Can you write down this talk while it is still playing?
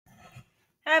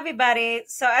Hi, everybody.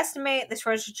 So estimate the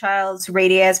Schwarzschild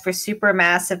radius for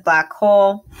supermassive black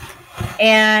hole.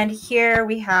 And here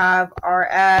we have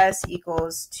Rs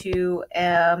equals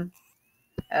 2m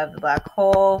of the black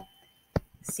hole,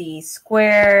 c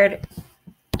squared,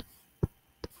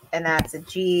 and that's a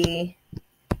g.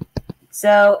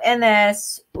 So in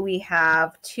this, we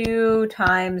have 2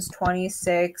 times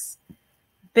 26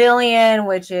 billion,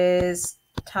 which is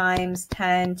times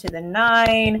 10 to the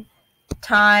 9,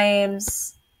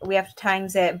 times, we have to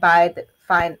times it by the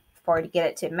to get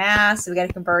it to mass, so we got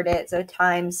to convert it, so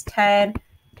times 10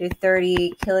 to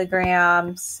 30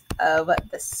 kilograms of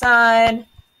the sun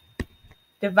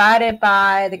divided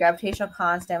by the gravitational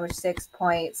constant, which is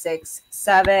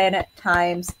 6.67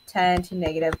 times 10 to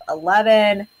negative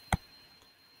 11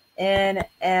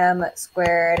 nm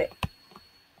squared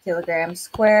kilograms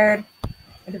squared,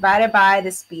 divided by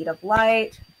the speed of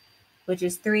light, which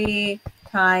is 3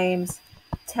 times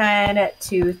 10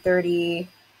 to 30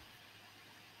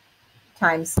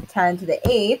 times 10 to the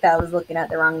 8th. I was looking at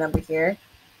the wrong number here.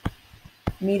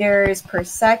 Meters per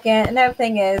second, and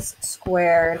everything is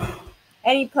squared.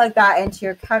 And you plug that into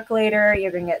your calculator,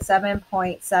 you're going to get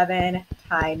 7.7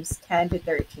 times 10 to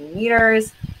 13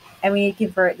 meters. And we need to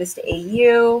convert this to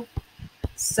AU.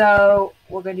 So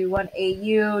we're going to do 1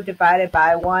 AU divided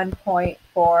by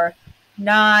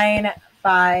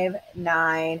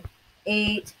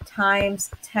 1.49598 times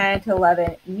 10 to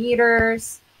 11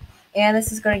 meters. And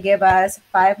this is going to give us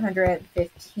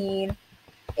 515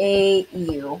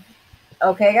 AU.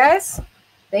 Okay, guys?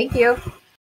 Thank you.